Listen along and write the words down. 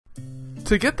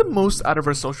To get the most out of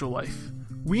our social life,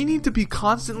 we need to be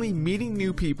constantly meeting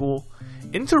new people,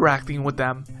 interacting with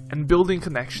them, and building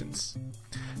connections.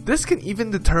 This can even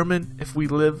determine if we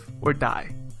live or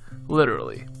die.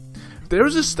 Literally. There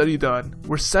was a study done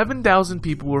where 7,000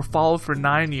 people were followed for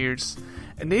 9 years,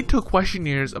 and they took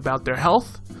questionnaires about their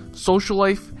health, social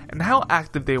life, and how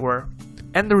active they were.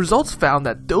 And the results found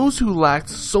that those who lacked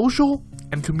social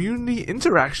and community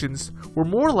interactions were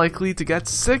more likely to get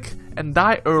sick and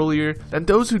die earlier than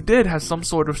those who did have some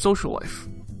sort of social life.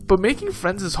 But making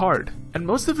friends is hard, and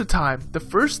most of the time, the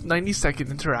first 90-second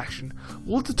interaction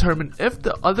will determine if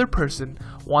the other person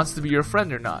wants to be your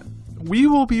friend or not. We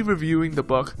will be reviewing the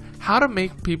book How to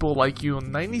Make People Like You in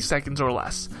 90 Seconds or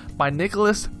Less by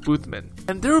Nicholas Boothman,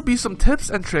 and there will be some tips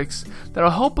and tricks that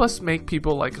will help us make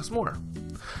people like us more.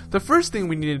 The first thing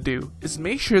we need to do is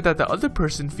make sure that the other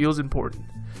person feels important,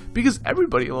 because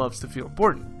everybody loves to feel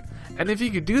important. And if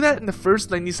you could do that in the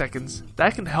first 90 seconds,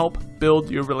 that can help build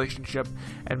your relationship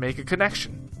and make a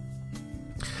connection.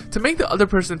 To make the other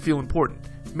person feel important,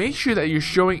 make sure that you're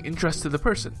showing interest to the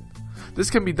person. This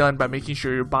can be done by making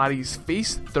sure your body is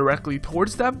faced directly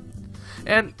towards them,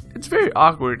 and it's very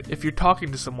awkward if you're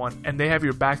talking to someone and they have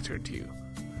your back turned to you.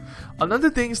 Another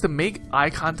thing is to make eye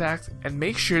contact and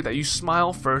make sure that you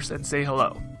smile first and say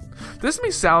hello. This may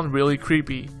sound really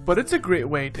creepy, but it's a great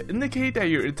way to indicate that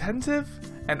you're attentive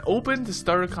and open to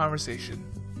start a conversation.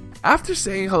 After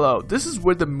saying hello, this is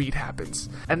where the meat happens,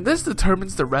 and this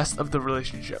determines the rest of the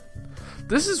relationship.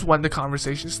 This is when the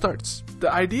conversation starts.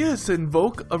 The idea is to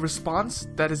invoke a response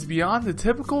that is beyond the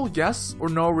typical yes or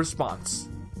no response.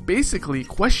 Basically,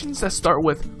 questions that start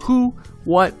with who,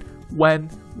 what, when,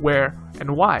 where,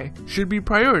 and why should be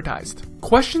prioritized.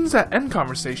 Questions that end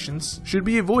conversations should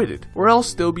be avoided, or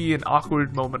else there'll be an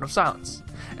awkward moment of silence.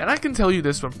 And I can tell you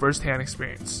this from first-hand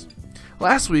experience.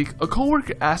 Last week, a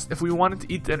coworker asked if we wanted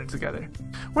to eat dinner together.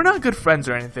 We're not good friends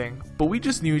or anything, but we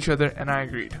just knew each other and I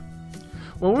agreed.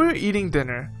 When we were eating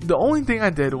dinner, the only thing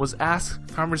I did was ask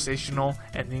conversational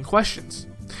ending questions.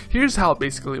 Here's how it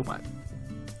basically went.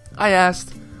 I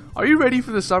asked, "Are you ready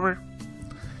for the summer?"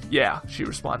 "Yeah," she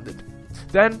responded.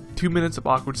 Then 2 minutes of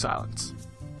awkward silence.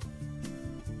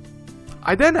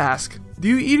 I then ask, "Do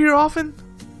you eat here often?"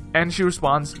 And she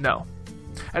responds, "No."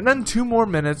 And then 2 more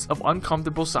minutes of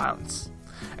uncomfortable silence.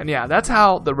 And yeah, that's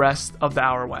how the rest of the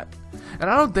hour went.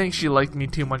 And I don't think she liked me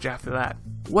too much after that.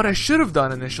 What I should have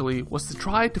done initially was to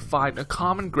try to find a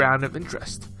common ground of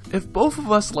interest. If both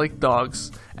of us like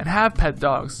dogs and have pet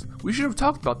dogs, we should have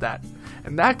talked about that,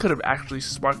 and that could have actually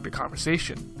sparked the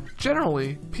conversation.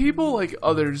 Generally, people like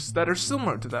others that are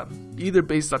similar to them, either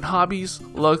based on hobbies,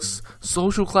 looks,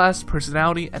 social class,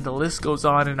 personality, and the list goes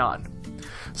on and on.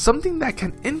 Something that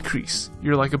can increase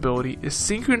your likability is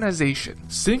synchronization.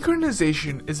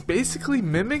 Synchronization is basically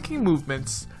mimicking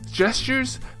movements,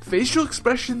 gestures, facial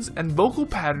expressions, and vocal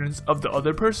patterns of the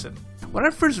other person. When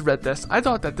I first read this, I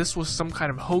thought that this was some kind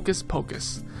of hocus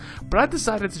pocus, but I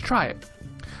decided to try it.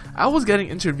 I was getting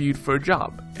interviewed for a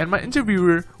job, and my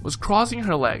interviewer was crossing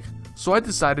her leg, so I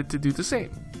decided to do the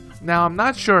same. Now, I'm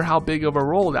not sure how big of a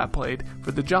role that played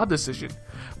for the job decision,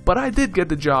 but I did get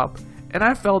the job, and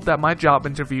I felt that my job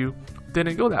interview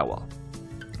didn't go that well.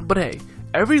 But hey,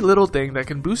 every little thing that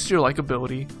can boost your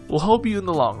likability will help you in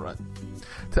the long run.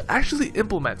 To actually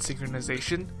implement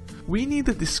synchronization, we need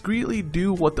to discreetly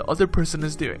do what the other person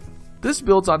is doing. This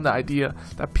builds on the idea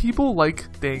that people like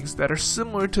things that are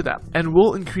similar to them and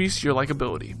will increase your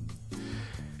likability.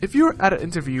 If you're at an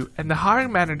interview and the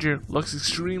hiring manager looks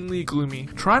extremely gloomy,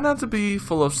 try not to be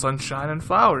full of sunshine and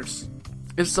flowers.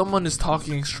 If someone is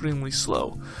talking extremely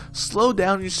slow, slow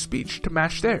down your speech to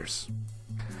match theirs.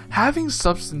 Having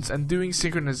substance and doing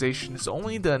synchronization is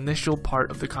only the initial part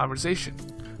of the conversation.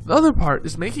 The other part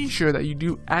is making sure that you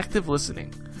do active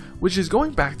listening, which is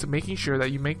going back to making sure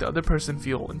that you make the other person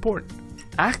feel important.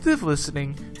 Active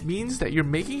listening means that you're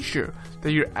making sure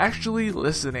that you're actually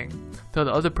listening to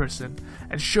the other person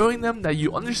and showing them that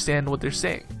you understand what they're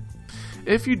saying.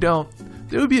 If you don't,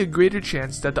 there will be a greater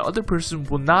chance that the other person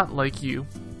will not like you,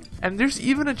 and there's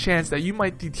even a chance that you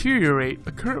might deteriorate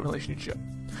a current relationship.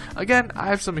 Again, I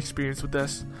have some experience with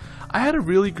this. I had a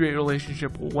really great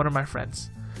relationship with one of my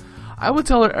friends. I would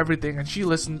tell her everything and she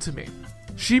listened to me.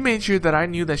 She made sure that I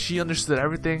knew that she understood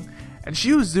everything, and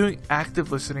she was doing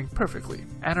active listening perfectly,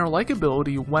 and her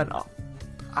likability went up.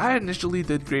 I initially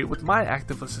did great with my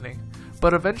active listening,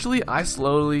 but eventually I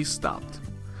slowly stopped.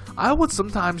 I would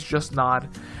sometimes just nod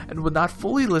and would not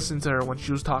fully listen to her when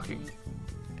she was talking,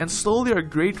 and slowly our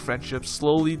great friendship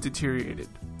slowly deteriorated.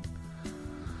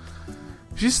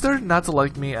 She started not to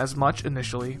like me as much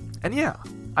initially, and yeah,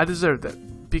 I deserved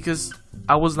it. because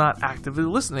I was not actively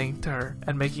listening to her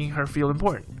and making her feel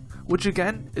important, which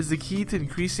again is the key to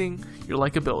increasing your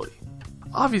likability.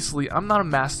 Obviously, I'm not a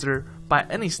master by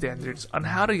any standards on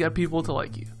how to get people to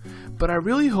like you, but I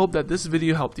really hope that this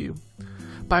video helped you.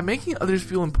 By making others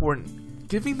feel important,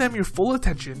 giving them your full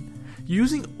attention,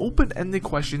 using open-ended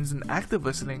questions and active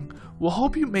listening will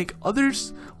help you make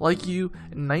others like you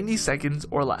in 90 seconds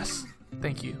or less.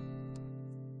 Thank you.